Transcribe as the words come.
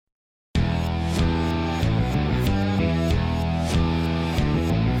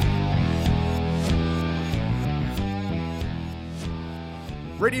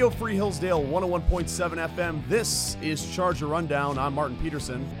Radio Free Hillsdale 101.7 FM. This is Charger Rundown. I'm Martin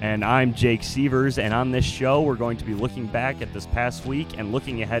Peterson. And I'm Jake Sievers. And on this show, we're going to be looking back at this past week and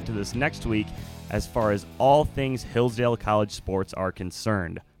looking ahead to this next week as far as all things Hillsdale College sports are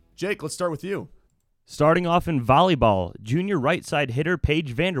concerned. Jake, let's start with you. Starting off in volleyball, junior right side hitter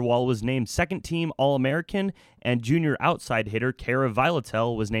Paige Vanderwall was named second team All-American, and junior outside hitter Kara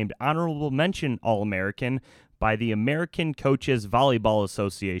Vilatel was named honorable mention All-American by the American Coaches Volleyball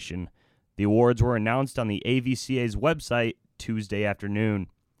Association. The awards were announced on the AVCA's website Tuesday afternoon.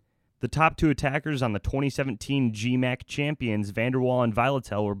 The top two attackers on the 2017 GMAC champions, Vanderwall and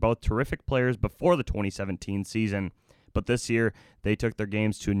Vilatel, were both terrific players before the 2017 season. But this year, they took their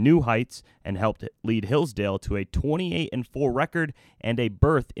games to new heights and helped lead Hillsdale to a 28-4 record and a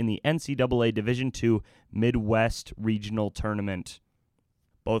berth in the NCAA Division II Midwest Regional Tournament.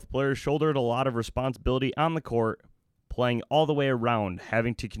 Both players shouldered a lot of responsibility on the court, playing all the way around,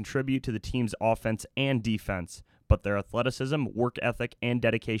 having to contribute to the team's offense and defense. But their athleticism, work ethic, and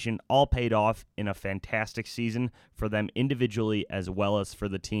dedication all paid off in a fantastic season for them individually as well as for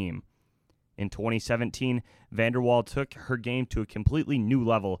the team. In 2017, Vanderwall took her game to a completely new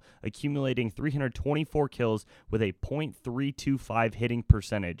level, accumulating 324 kills with a .325 hitting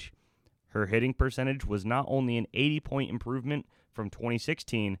percentage. Her hitting percentage was not only an 80-point improvement from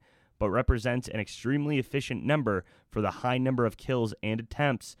 2016, but represents an extremely efficient number for the high number of kills and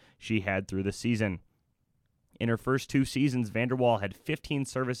attempts she had through the season. In her first two seasons, Vanderwall had 15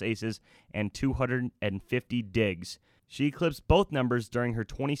 service aces and 250 digs. She eclipsed both numbers during her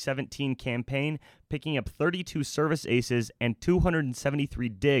 2017 campaign, picking up 32 service aces and 273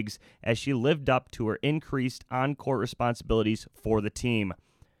 digs as she lived up to her increased on-court responsibilities for the team.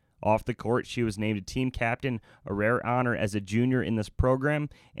 Off the court, she was named a team captain, a rare honor as a junior in this program,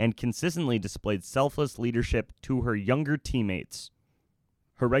 and consistently displayed selfless leadership to her younger teammates.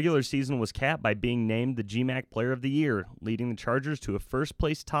 Her regular season was capped by being named the GMAC Player of the Year, leading the Chargers to a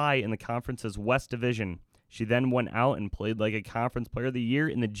first-place tie in the conference's West Division. She then went out and played like a Conference Player of the Year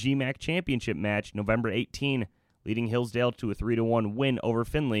in the GMAC Championship match November 18, leading Hillsdale to a 3-1 win over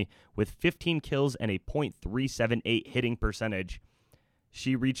Findlay with 15 kills and a .378 hitting percentage.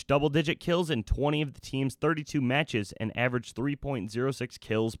 She reached double-digit kills in 20 of the team's 32 matches and averaged 3.06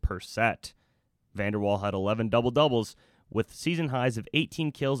 kills per set. Vanderwall had 11 double-doubles, with season highs of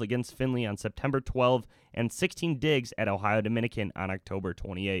 18 kills against Findlay on September 12 and 16 digs at Ohio Dominican on October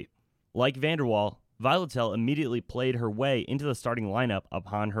 28. Like Vanderwall, Vilatel immediately played her way into the starting lineup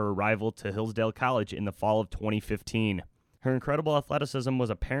upon her arrival to Hillsdale College in the fall of 2015. Her incredible athleticism was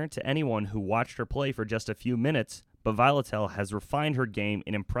apparent to anyone who watched her play for just a few minutes, but Vilatel has refined her game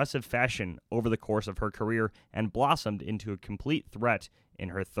in impressive fashion over the course of her career and blossomed into a complete threat in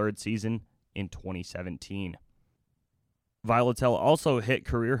her third season in 2017. Vilatel also hit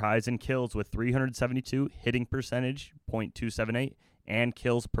career highs in kills with 372, hitting percentage .278, and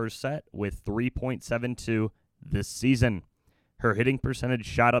kills per set with 3.72 this season. Her hitting percentage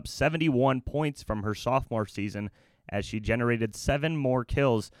shot up 71 points from her sophomore season as she generated 7 more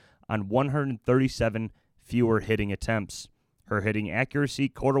kills on 137 fewer hitting attempts. Her hitting accuracy,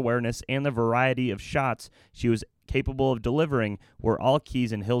 court awareness, and the variety of shots she was capable of delivering were all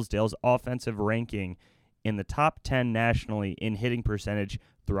keys in Hillsdale's offensive ranking in the top 10 nationally in hitting percentage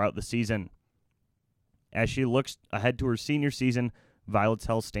throughout the season. As she looks ahead to her senior season,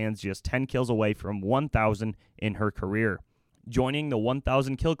 Vilatel stands just 10 kills away from 1,000 in her career. Joining the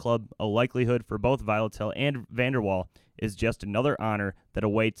 1,000 kill club, a likelihood for both Vilatel and Vanderwall, is just another honor that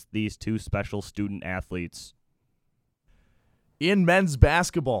awaits these two special student athletes. In men's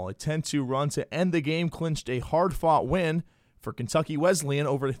basketball, a 10-2 run to end the game clinched a hard-fought win for Kentucky Wesleyan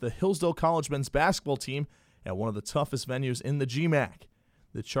over the Hillsdale College men's basketball team at one of the toughest venues in the GMAC.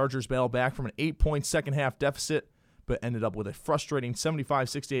 The Chargers battled back from an 8-point second-half deficit, but ended up with a frustrating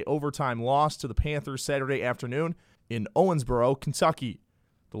 75-68 overtime loss to the Panthers Saturday afternoon in Owensboro, Kentucky.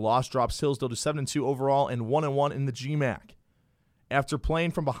 The loss drops Hillsdale to 7-2 overall and 1-1 in the GMAC. After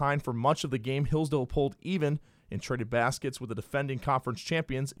playing from behind for much of the game, Hillsdale pulled even and traded baskets with the defending conference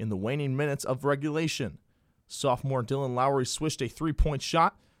champions in the waning minutes of regulation. Sophomore Dylan Lowry swished a 3-point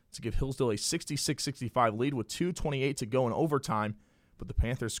shot to give Hillsdale a 66-65 lead with 2:28 to go in overtime, but the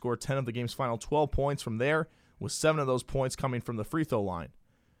Panthers scored 10 of the game's final 12 points from there, with 7 of those points coming from the free throw line.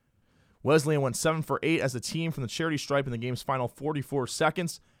 Wesleyan went 7 for 8 as a team from the charity stripe in the game's final 44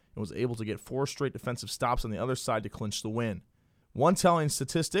 seconds and was able to get 4 straight defensive stops on the other side to clinch the win. One telling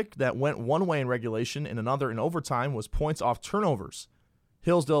statistic that went one way in regulation and another in overtime was points off turnovers.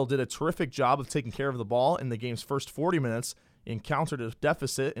 Hillsdale did a terrific job of taking care of the ball in the game's first 40 minutes and countered a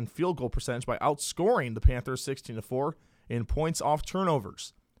deficit in field goal percentage by outscoring the Panthers 16-4 in points off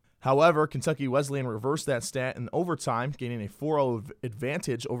turnovers. However, Kentucky Wesleyan reversed that stat in overtime, gaining a 4-0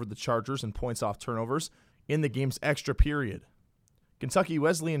 advantage over the Chargers in points off turnovers in the game's extra period. Kentucky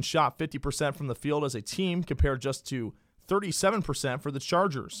Wesleyan shot 50% from the field as a team compared just to 37% for the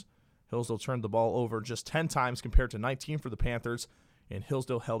Chargers. Hillsdale turned the ball over just 10 times compared to 19 for the Panthers, and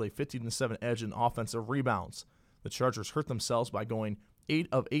Hillsdale held a 15-7 edge in offensive rebounds. The Chargers hurt themselves by going 8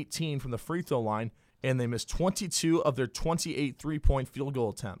 of 18 from the free throw line, and they missed 22 of their 28 three-point field goal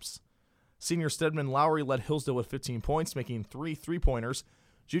attempts. Senior Stedman Lowry led Hillsdale with 15 points, making 3 three-pointers.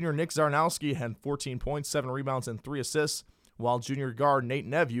 Junior Nick Zarnowski had 14 points, 7 rebounds, and 3 assists, while junior guard Nate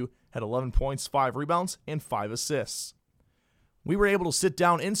Nevue had 11 points, 5 rebounds, and 5 assists. We were able to sit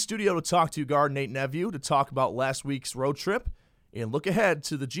down in studio to talk to guard Nate Nevue to talk about last week's road trip and look ahead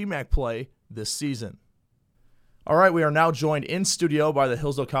to the GMAC play this season. All right, we are now joined in studio by the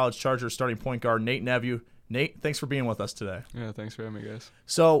Hillsdale College Chargers starting point guard Nate Nevue. Nate, thanks for being with us today. Yeah, thanks for having me, guys.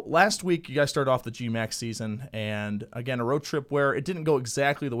 So last week, you guys started off the GMAC season, and again, a road trip where it didn't go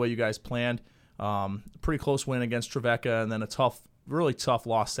exactly the way you guys planned. Pretty close win against Trevecca, and then a really tough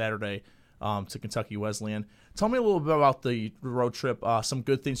loss Saturday to Kentucky Wesleyan. Tell me a little bit about the road trip, some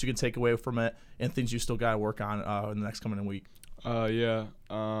good things you can take away from it, and things you still got to work on in the next coming week.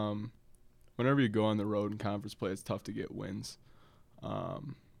 Whenever you go on the road in conference play, it's tough to get wins.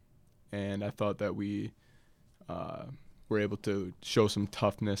 And I thought that we were able to show some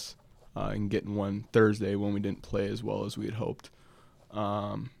toughness in getting one Thursday when we didn't play as well as we had hoped.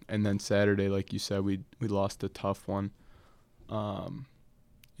 And then Saturday, like you said, we lost a tough one.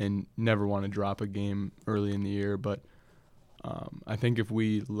 And never want to drop a game early in the year. But I think if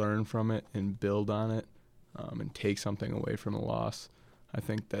we learn from it and build on it and take something away from a loss, I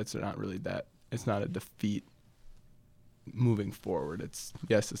think that's not really that. It's not a defeat moving forward. It's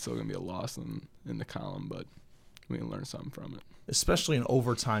still going to be a loss in the column, but we can learn something from it. Especially an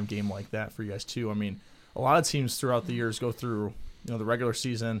overtime game like that for you guys too. I mean, a lot of teams throughout the years go through, the regular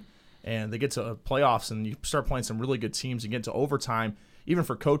season, and they get to playoffs, and you start playing some really good teams and get to overtime. Even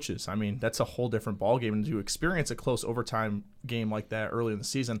for coaches, I mean, that's a whole different ballgame. And to experience a close overtime game like that early in the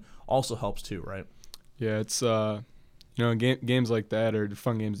season also helps too, right? Yeah, it's games like that are the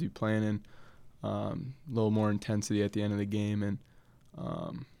fun games to be playing in. A little more intensity at the end of the game, and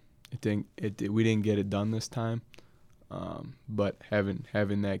we didn't get it done this time. But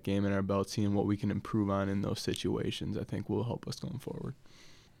having that game in our belt, seeing what we can improve on in those situations, I think will help us going forward.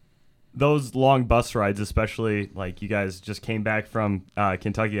 Those long bus rides, especially like you guys just came back from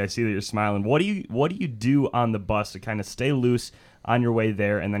Kentucky, I see that you're smiling. What do you do on the bus to kind of stay loose on your way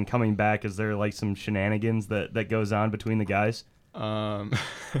there, and then coming back? Is there like some shenanigans that goes on between the guys? On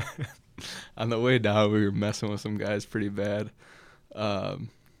the way down, we were messing with some guys pretty bad.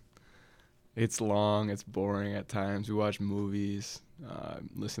 It's long, it's boring at times. We watch movies,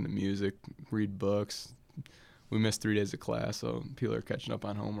 listen to music, read books. We missed 3 days of class, so people are catching up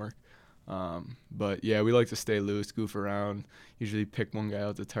on homework. But yeah, we like to stay loose, goof around, usually pick one guy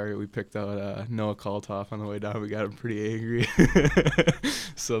out to target. We picked out Noah Kaltoff on the way down. We got him pretty angry.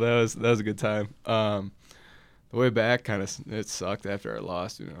 So that was a good time. The way back it sucked after our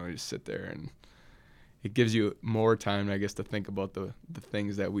loss. We just sit there, and it gives you more time, I guess, to think about the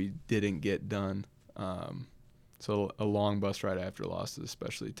things that we didn't get done. So a long bus ride after a loss is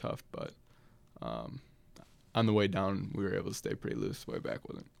especially tough, but on the way down, we were able to stay pretty loose. The way back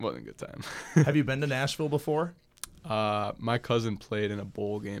wasn't a good time. Have you been to Nashville before? My cousin played in a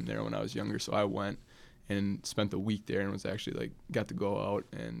bowl game there when I was younger, so I went and spent the week there and was actually got to go out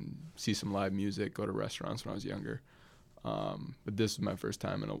and see some live music, go to restaurants when I was younger. But this was my first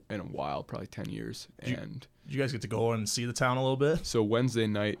time in a while, probably 10 years. Did you guys get to go and see the town a little bit? So Wednesday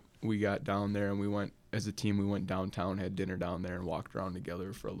night we got down there, and we went as a team. We went downtown, had dinner down there, and walked around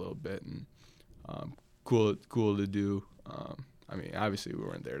together for a little bit. And cool to do. Obviously we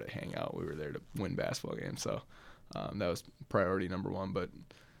weren't there to hang out. We were there to win basketball games. So that was priority number one. But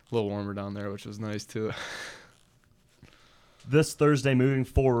a little warmer down there, which was nice too. This Thursday, moving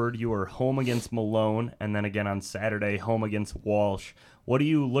forward, you are home against Malone, and then again on Saturday, home against Walsh. What do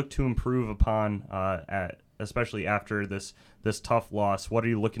you look to improve upon, especially after this tough loss? What are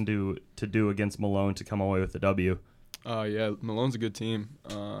you looking to do against Malone to come away with the W? Yeah, Malone's a good team,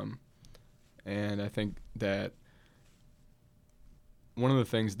 and I think that one of the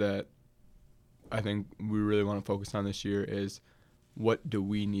things that I think we really want to focus on this year is what do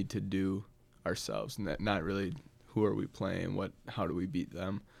we need to do ourselves, and that not really who are we playing, how do we beat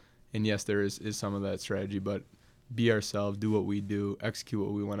them. And yes, there is some of that strategy, but be ourselves, do what we do, execute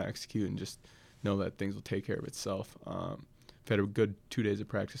what we want to execute, and just know that things will take care of itself. We've had a good 2 days of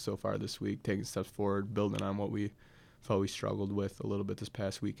practice so far this week, taking steps forward, building on what we felt we struggled with a little bit this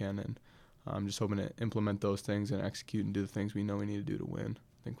past weekend. And I'm just hoping to implement those things and execute and do the things we know we need to do to win.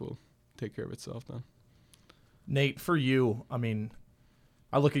 I think we'll take care of itself then. Nate, for you, I mean,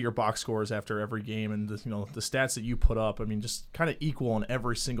 I look at your box scores after every game, and the stats that you put up, I mean, just kind of equal in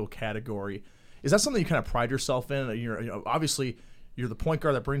every single category. Is that something you kind of pride yourself in? Obviously, you're the point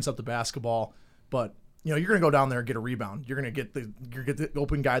guard that brings up the basketball, but you're going to go down there and get a rebound. You're going to get the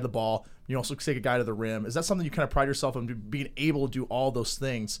open guy the ball. You also take a guy to the rim. Is that something you kind of pride yourself in, being able to do all those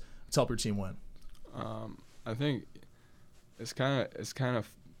things to help your team win? I think it's kind of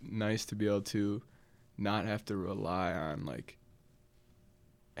nice to be able to not have to rely on like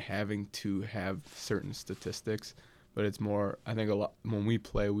having to have certain statistics, but it's more, I think a lot when we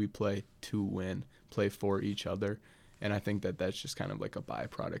play to win, play for each other, and I think that's just kind of like a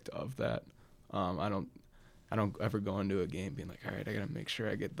byproduct of that. I don't ever go into a game being like, all right, I gotta make sure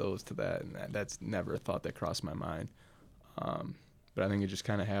I get those to that, and that's never a thought that crossed my mind. But I think it just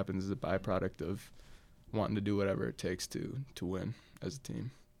kind of happens as a byproduct of wanting to do whatever it takes to win as a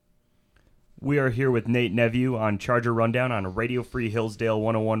team. We are here with Nate Neveu on Charger Rundown on Radio Free Hillsdale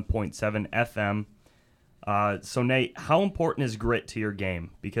 101.7 FM. So, Nate, how important is grit to your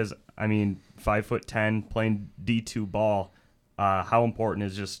game? Because, I mean, 5'10", playing D2 ball, how important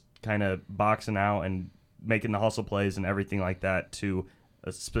is just kind of boxing out and making the hustle plays and everything like that to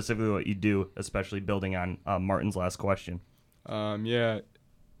specifically what you do, especially building on Martin's last question? Yeah.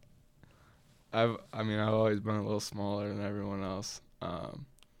 I've always been a little smaller than everyone else.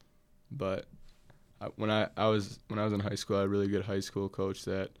 But when I was in high school, I had a really good high school coach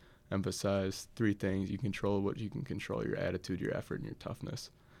that emphasized three things. You control what you can control: your attitude, your effort, and your toughness.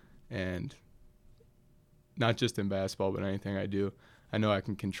 And not just in basketball, but anything I do, I know I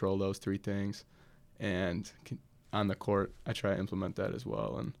can control those three things. And on the court, I try to implement that as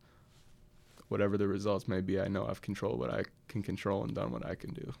well. And whatever the results may be, I know I've controlled what I can control and done what I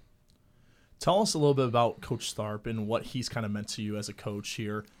can do. Tell us a little bit about Coach Tharp and what he's kind of meant to you as a coach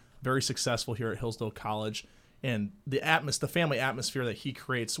here. Very successful here at Hillsdale College, and the family atmosphere that he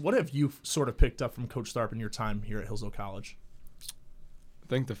creates. What have you sort of picked up from Coach Tharp in your time here at Hillsdale College? I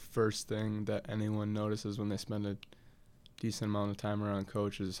think the first thing that anyone notices when they spend a decent amount of time around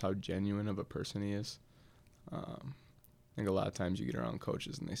Coach is how genuine of a person he is. I think a lot of times you get around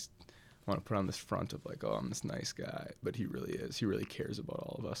coaches and they want to put on this front of like, oh, I'm this nice guy, but he really is. He really cares about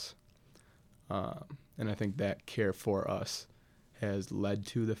all of us. And I think that care for us has led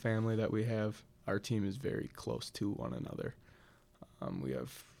to the family that we have. Our team is very close to one another. We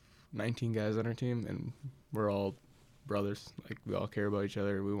have 19 guys on our team, and we're all brothers. Like, we all care about each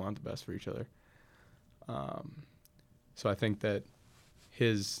other. We want the best for each other. So I think that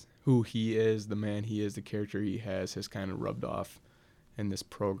who he is, the man he is, the character he has kind of rubbed off, and this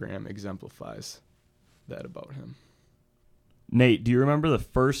program exemplifies that about him. Nate, do you remember the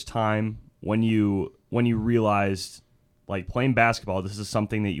first time when you realized, like, playing basketball, this is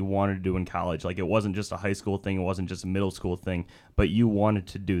something that you wanted to do in college? Like, it wasn't just a high school thing, it wasn't just a middle school thing, but you wanted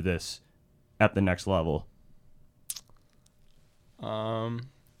to do this at the next level?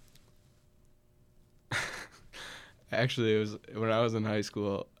 Actually, it was when I was in high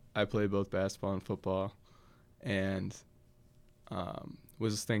school. I played both basketball and football, and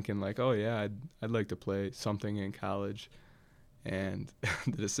was thinking like, oh yeah, I'd like to play something in college. And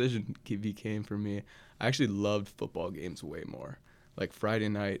the decision became for me, I actually loved football games way more. Like Friday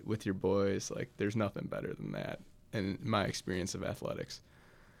night with your boys, like there's nothing better than that in my experience of athletics.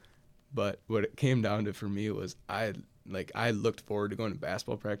 But what it came down to for me was I looked forward to going to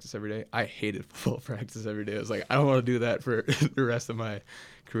basketball practice every day. I hated football practice every day. I was like, I don't want to do that for the rest of my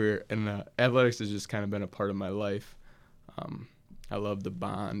career. And athletics has just kind of been a part of my life. I love the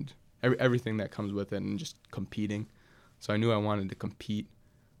bond, everything that comes with it, and just competing. So I knew I wanted to compete,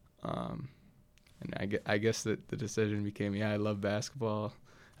 and I guess that the decision became, I love basketball.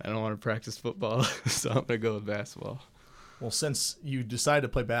 I don't want to practice football, so I'm going to go with basketball. Well, since you decided to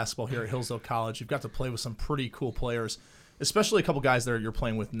play basketball here at Hillsdale College, you've got to play with some pretty cool players, especially a couple guys that you're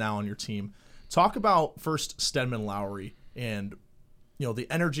playing with now on your team. Talk about first Stedman Lowry and the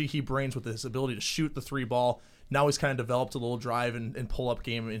energy he brings with his ability to shoot the three ball. Now he's kind of developed a little drive and pull-up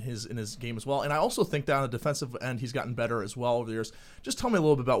game in his game as well. And I also think that on the defensive end, he's gotten better as well over the years. Just tell me a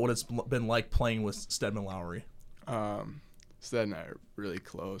little bit about what it's been like playing with Stedman Lowry. Sted and I are really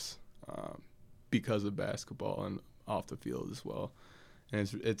close because of basketball and off the field as well.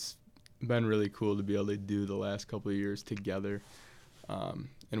 And it's been really cool to be able to do the last couple of years together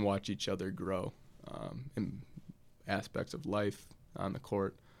and watch each other grow in aspects of life on the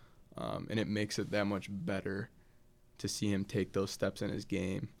court. And it makes it that much better to see him take those steps in his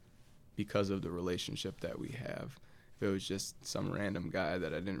game because of the relationship that we have. If it was just some random guy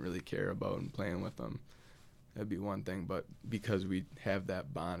that I didn't really care about and playing with him, that'd be one thing. But because we have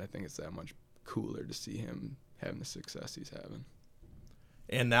that bond, I think it's that much cooler to see him having the success he's having.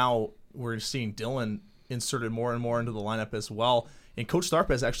 And now we're seeing Dylan inserted more and more into the lineup as well. And Coach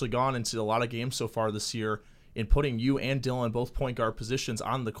Tharp has actually gone into a lot of games so far this year in putting you and Dylan, both point guard positions,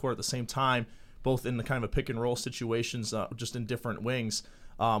 on the court at the same time, both in the kind of a pick and roll situations, just in different wings.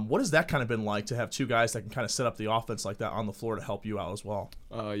 What has that kind of been like to have two guys that can kind of set up the offense like that on the floor to help you out as well?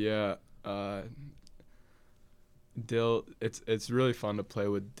 Dill, it's really fun to play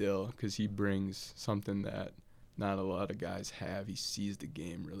with Dill because he brings something that not a lot of guys have. He sees the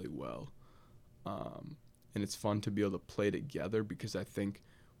game really well. And it's fun to be able to play together because I think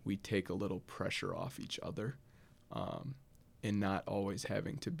we take a little pressure off each other, and not always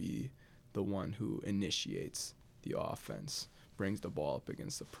having to be the one who initiates the offense, brings the ball up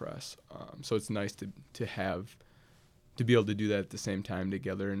against the press. So it's nice to be able to do that at the same time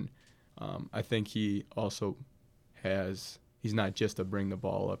together. And I think he also he's not just a bring the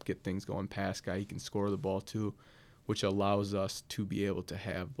ball up, get things going pass guy. He can score the ball too, which allows us to be able to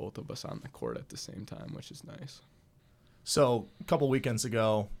have both of us on the court at the same time, which is nice. So a couple weekends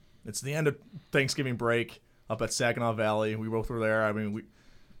ago, it's the end of Thanksgiving break up at Saginaw Valley. We both were there. I mean,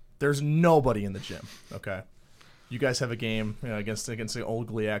 there's nobody in the gym, okay? You guys have a game against the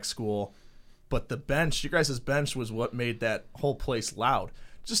old GLIAC school, but the bench, you guys' bench was what made that whole place loud.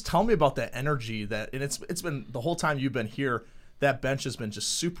 Just tell me about that energy and it's been the whole time you've been here, that bench has been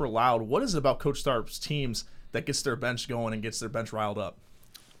just super loud. What is it about Coach Tharp's teams that gets their bench going and gets their bench riled up?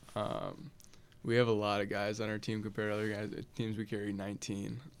 We have a lot of guys on our team compared to other guys. Teams we carry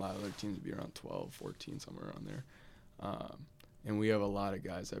 19. A lot of other teams would be around 12, 14, somewhere around there. And we have a lot of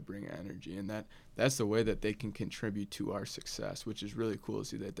guys that bring energy, and that's the way that they can contribute to our success, which is really cool to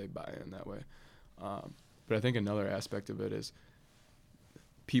see that they buy in that way. But I think another aspect of it is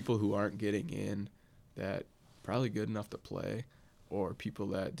people who aren't getting in that probably good enough to play, or people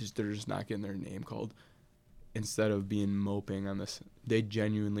that they're just not getting their name called. Instead of being moping on this, they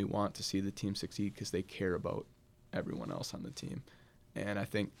genuinely want to see the team succeed because they care about everyone else on the team. And I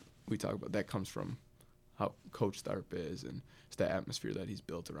think we talk about that comes from how Coach Tharp is and it's the atmosphere that he's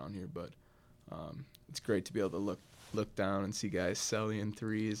built around here. But it's great to be able to look down and see guys selling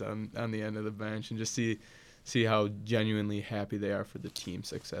threes on the end of the bench and just see how genuinely happy they are for the team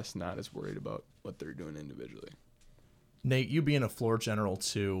success, not as worried about what they're doing individually. Nate, you being a floor general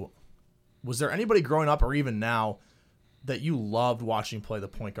too, was there anybody growing up or even now that you loved watching play the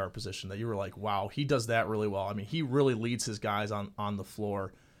point guard position that you were like, wow, he does that really well? I mean, he really leads his guys on the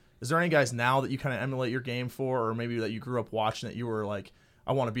floor. Is there any guys now that you kind of emulate your game for, or maybe that you grew up watching that you were like,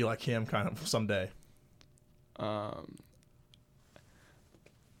 I want to be like him kind of someday?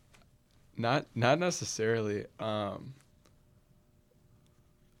 Not necessarily. The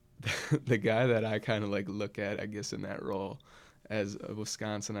guy that I kind of like look at, I guess, in that role as a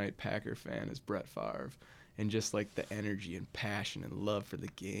Wisconsinite Packer fan is Brett Favre, and just like the energy and passion and love for the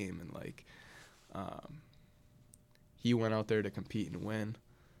game, and like he went out there to compete and win,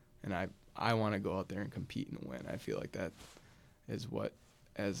 and I want to go out there and compete and win. I feel like that is what,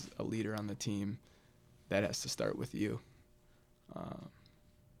 as a leader on the team, that has to start with you.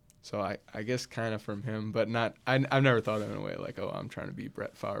 So I guess kind of from him, but not. I've never thought of it in a way like, oh, I'm trying to be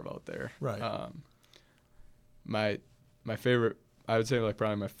Brett Favre out there. Right. My favorite, I would say, like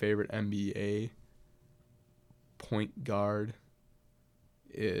probably my favorite NBA point guard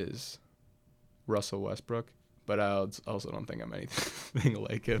is Russell Westbrook, but I also don't think I'm anything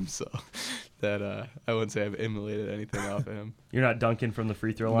like him, so that I wouldn't say I've emulated anything off of him. You're not dunking from the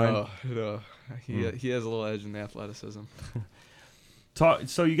free throw line? No. He has a little edge in the athleticism.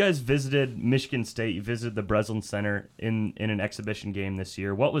 So you guys visited Michigan State. You visited the Breslin Center in an exhibition game this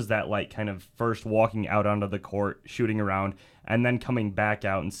year. What was that like, kind of first walking out onto the court, shooting around, and then coming back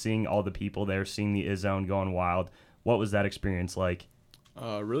out and seeing all the people there, seeing the Izzone going wild? What was that experience like?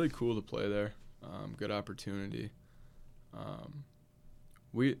 Really cool to play there. Good opportunity.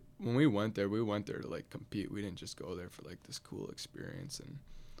 When we went there to like compete. We didn't just go there for like this cool experience. And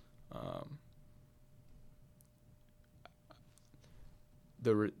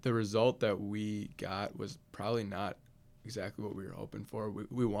the result that we got was probably not exactly what we were hoping for.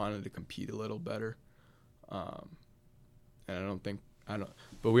 We wanted to compete a little better, and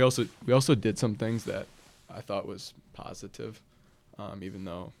but we also did some things that I thought was positive, even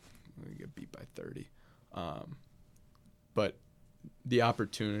though we get beat by 30. But the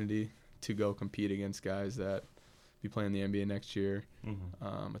opportunity to go compete against guys that be playing the NBA next year,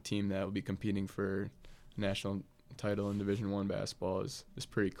 a team that will be competing for national title in Division I basketball is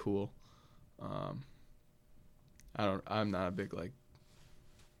pretty cool. I'm not a big like,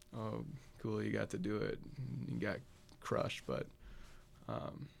 oh, cool, you got to do it, you got crushed, but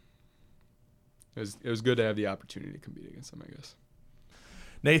it was good to have the opportunity to compete against them, I guess.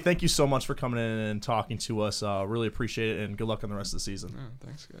 Nate, thank you so much for coming in and talking to us. Really appreciate it, and good luck on the rest of the season. Yeah,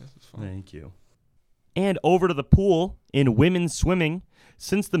 thanks, guys. It was fun. Thank you. And over to the pool in women's swimming.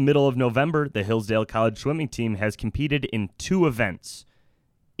 Since the middle of November, the Hillsdale College swimming team has competed in 2 events.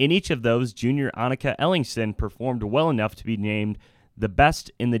 In each of those, junior Annika Ellingson performed well enough to be named the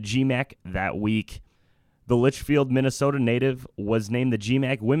best in the GMAC that week. The Litchfield, Minnesota native was named the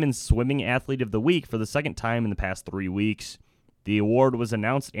GMAC Women's Swimming Athlete of the Week for the second time in the past 3 weeks. The award was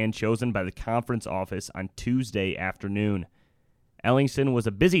announced and chosen by the conference office on Tuesday afternoon. Ellingson was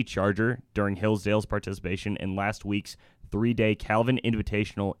a busy Charger during Hillsdale's participation in last week's 3-day Calvin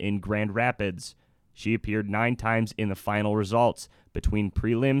Invitational in Grand Rapids. She appeared 9 times in the final results between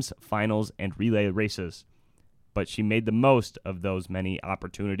prelims, finals, and relay races, but she made the most of those many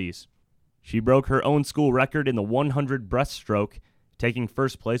opportunities. She broke her own school record in the 100 breaststroke, taking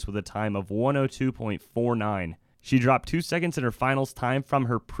first place with a time of 102.49. She dropped 2 seconds in her finals time from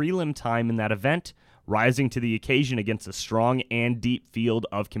her prelim time in that event, rising to the occasion against a strong and deep field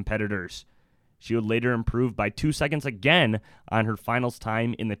of competitors. She would later improve by 2 seconds again on her finals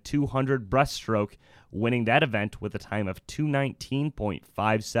time in the 200 breaststroke, winning that event with a time of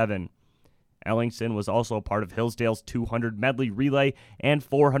 2:19.57. Ellingson was also a part of Hillsdale's 200 medley relay and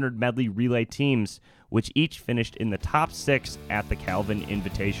 400 medley relay teams, which each finished in the top 6 at the Calvin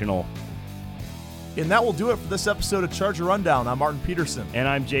Invitational. And that will do it for this episode of Charger Rundown. I'm Martin Peterson. And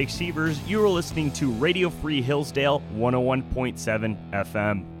I'm Jake Sievers. You are listening to Radio Free Hillsdale 101.7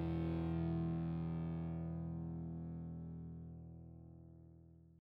 FM.